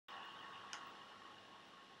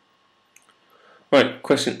Right,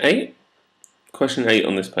 question 8. Question 8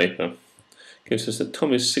 on this paper gives us that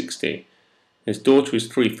Tom is 60. His daughter is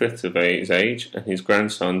 3/5 of his age, and his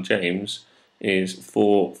grandson James is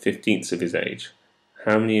 4/15 of his age.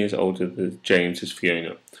 How many years older than James is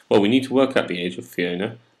Fiona? Well, we need to work out the age of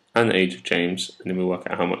Fiona and the age of James, and then we'll work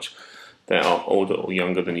out how much they are older or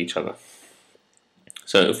younger than each other.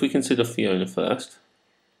 So if we consider Fiona first,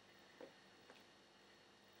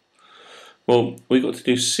 well, we've got to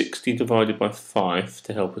do 60 divided by 5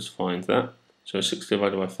 to help us find that. So 60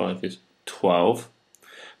 divided by 5 is 12.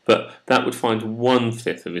 But that would find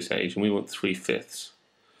 1/5 of his age, and we want 3/5.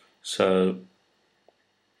 So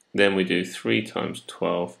then we do 3 times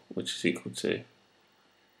 12, which is equal to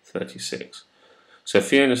 36. So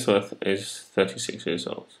Fiona's is 36 years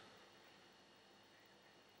old.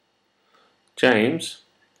 James,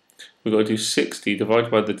 we've got to do 60 divided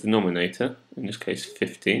by the denominator, in this case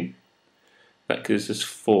 15. That gives us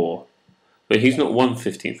 4. But he's not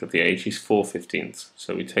 1/15 of the age, he's 4/15.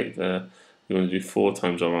 So we take we want to do 4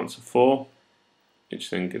 times our answer 4, which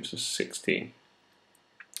then gives us 16.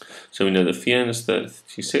 So we know that Fiona's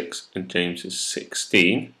 36 and James is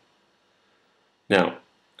 16. Now,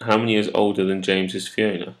 how many years older than James is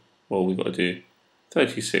Fiona? Well, we've got to do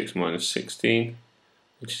 36 minus 16,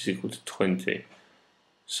 which is equal to 20.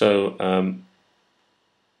 So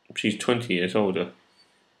she's 20 years older.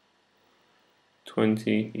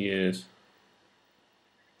 20 years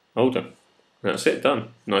older. That's it,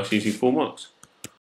 done. Nice, easy 4 marks.